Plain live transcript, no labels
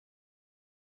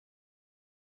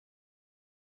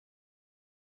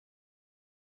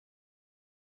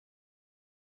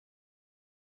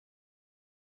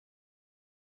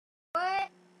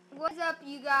What's up,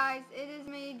 you guys? It is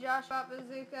me, Joshua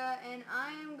Bazooka, and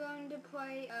I am going to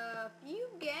play a few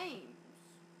games.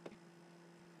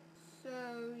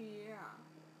 So, yeah.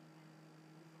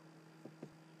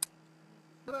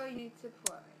 What do I need to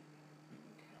play?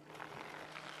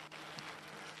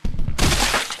 Okay.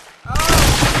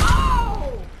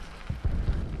 Oh!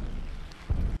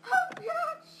 Oh,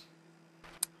 gosh!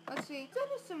 Let's see. That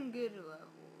is some good levels.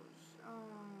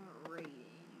 Rating.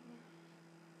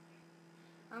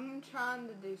 I'm trying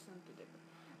to do something different.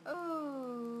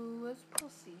 Oh, let's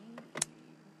proceed.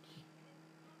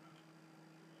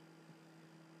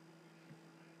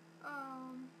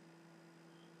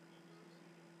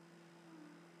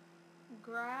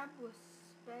 Grab with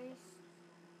space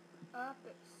up.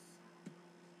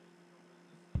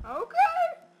 Okay.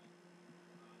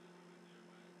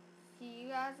 See you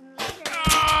guys in the later.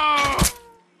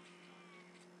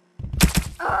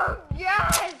 Oh,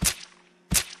 yes!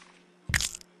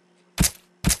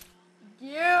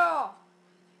 Yeah!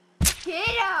 Get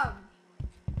him!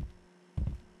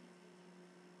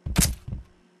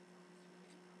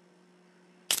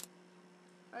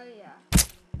 Oh, yeah.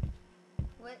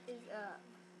 What is up?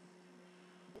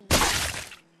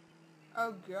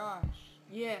 Oh, gosh.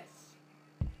 Yes.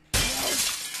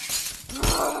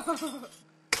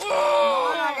 Come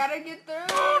on, I gotta get through.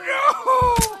 Oh, no!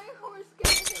 My horse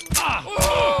got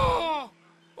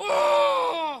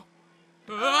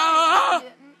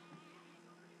hit.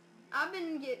 I've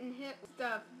been getting hit with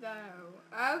stuff, though.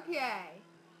 Okay.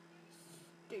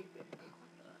 Stupid.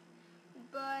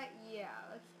 But, yeah,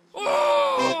 let's...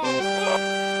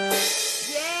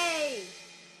 Yay!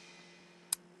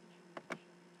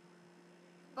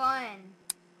 Fun.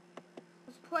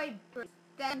 Let's play.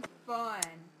 That's fun.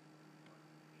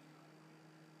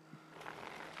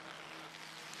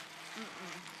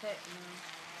 Heck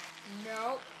no.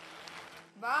 Nope.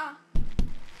 Bye.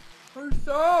 Peace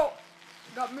out.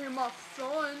 Got me and my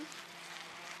son.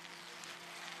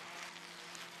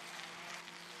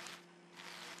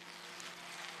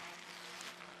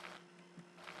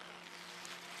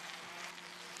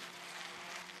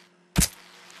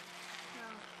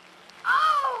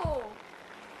 Oh!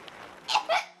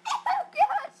 Oh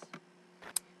gosh!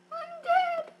 I'm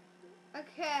dead!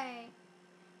 Okay.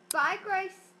 Bike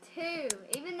race 2.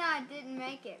 Even though I didn't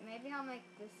make it. Maybe I'll make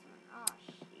this one. Oh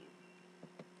shoot.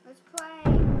 Let's play.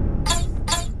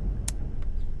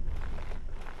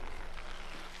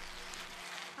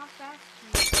 How fast can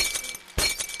you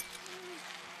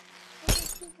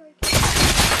go?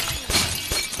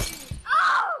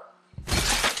 Oh!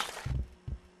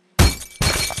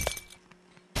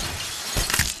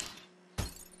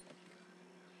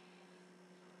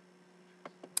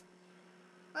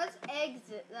 Let's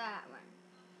exit that one.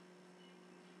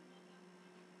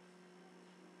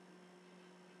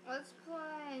 Let's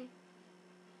play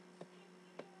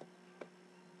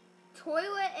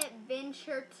Toilet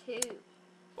Adventure 2.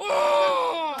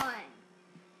 Oh! Fun.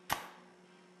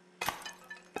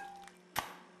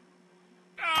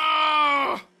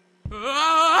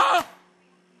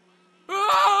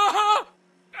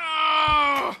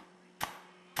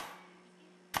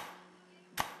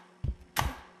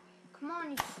 Come on,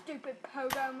 you stupid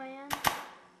pogo man.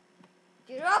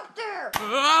 Get up there!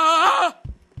 Oh,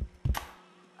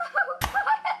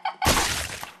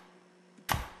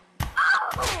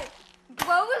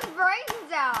 blow his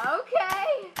brains out,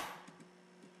 okay?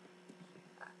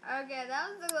 Okay, that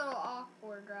was a little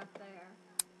awkward right there.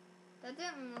 That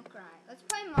didn't look right. Let's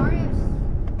play Mario's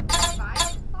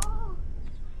Spideball.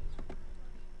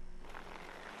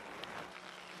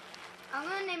 I'm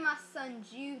gonna name my son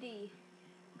Judy.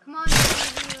 Come on,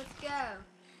 Judy, let's go.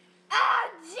 Ah,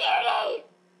 Judy!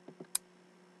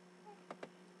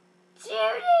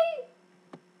 Judy!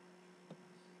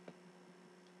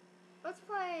 Let's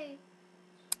play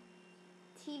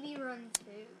TV Run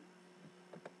 2.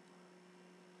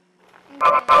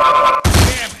 Okay.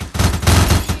 Damn it!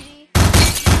 Judy.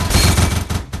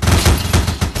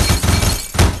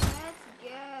 Let's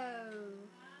go.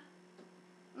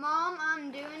 Mom,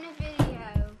 I'm doing a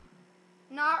video.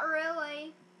 Not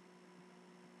really.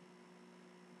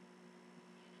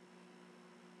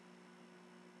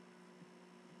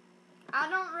 I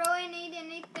don't really need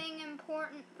anything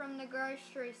important from the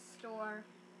grocery store.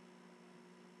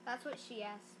 That's what she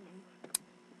asked me.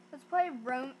 Let's play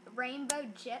rainbow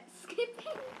jet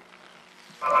skipping.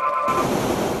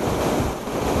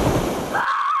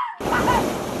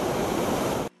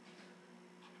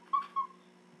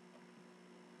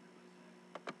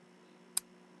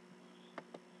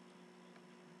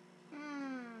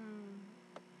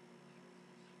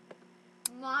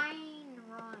 Line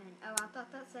run. Oh, I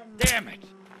thought that said Damn it!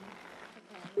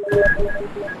 Okay. Why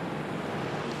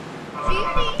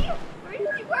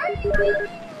are you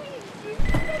leaving me? Judy,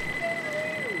 that's so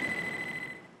rude.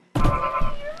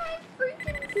 You're my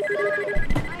freaking son,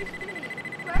 I think.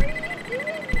 Why are you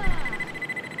doing that?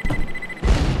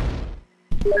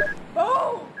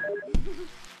 Oh!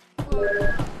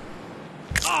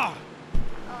 Ah!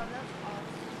 Oh, that's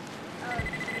awesome. Oh,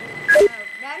 shoot.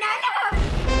 No.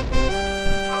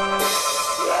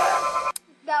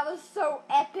 That was so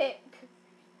epic.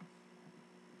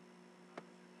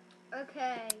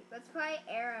 Okay, let's play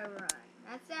Arrow Run.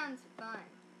 That sounds fun.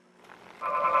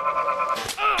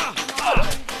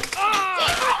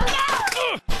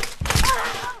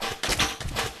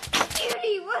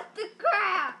 Judy, what the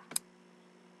crap?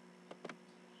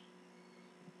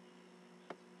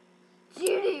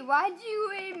 Judy, why'd you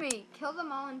leave me? Kill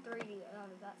them all in 3D. Oh,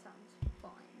 that sounds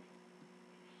fun.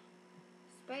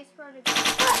 Space bar to go.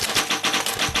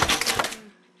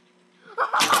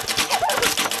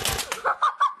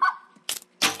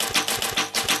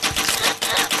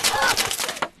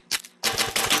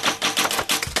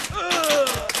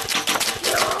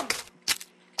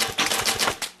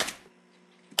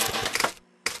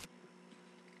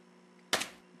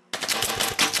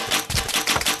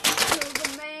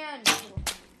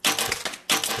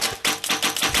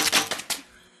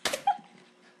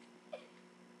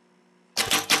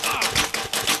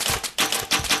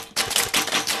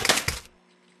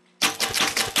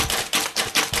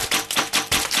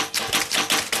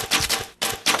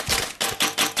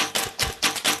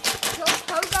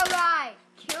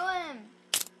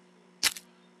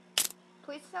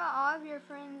 Please tell all of your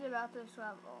friends about this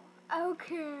level.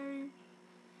 Okay.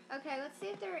 Okay, let's see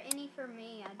if there are any for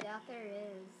me. I doubt there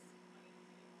is.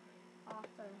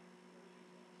 Author.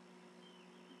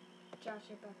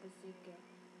 Joshua Bazooka.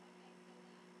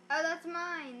 Oh, that's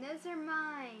mine. Those are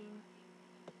mine.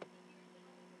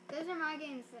 Those are my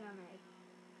games that I made.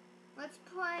 Let's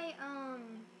play,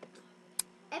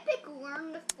 Epic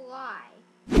Learn to Fly.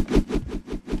 I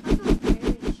feel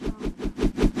very strong.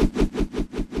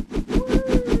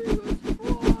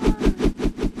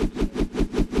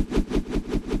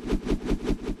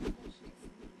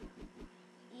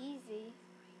 Easy,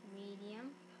 medium,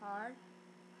 hard.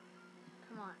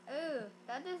 Come on. Ooh,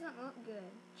 that doesn't look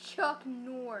good. Chuck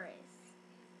Norris.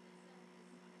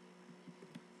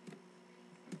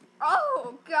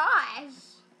 Oh,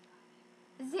 gosh.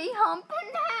 Is he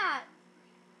humping that?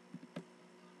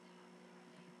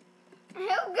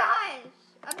 Oh, gosh.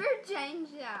 I better change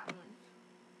that one.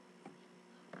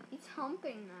 He's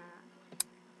humping that.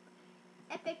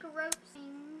 Epic rope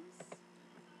sings.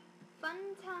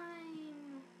 Fun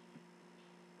time.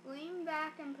 Lean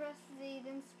back and press Z,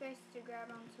 then space to grab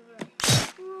onto rope.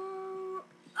 Whoa.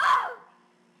 Oh!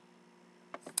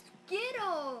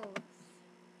 Skittles!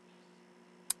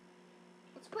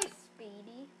 Let's play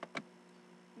Speedy.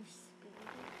 You Speedy.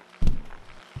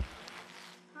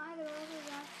 Hi, the rover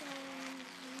got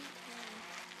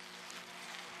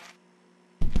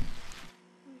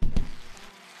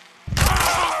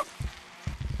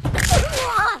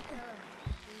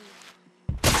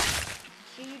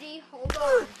Judy, hold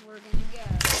on. We're gonna go.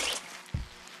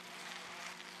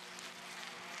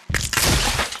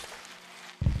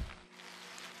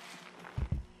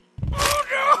 Oh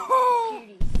no!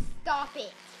 Judy, stop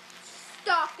it.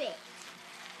 Stop it.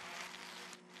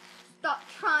 Stop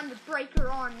trying to break her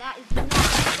arm. That is not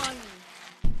funny.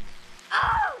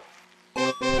 Oh!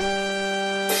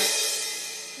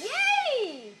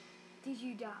 Yay! Did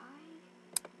you die?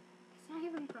 It's not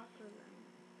even proper room.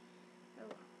 Oh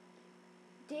well.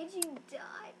 Did you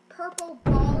die? Purple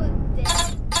ball of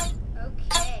death.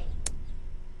 Okay.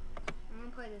 I'm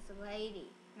gonna play this lady.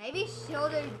 Maybe she'll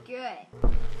do good.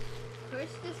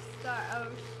 Push the start. Oh,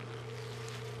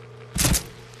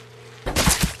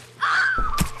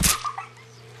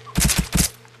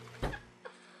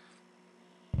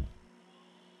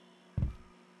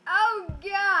 oh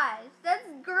gosh, that's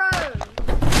gross.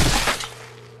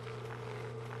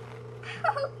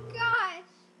 Oh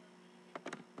gosh.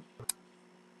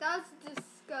 That's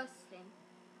disgusting.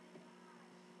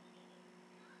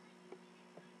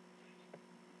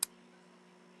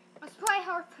 Let's play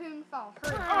Harpoon Fall.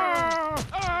 Hurry.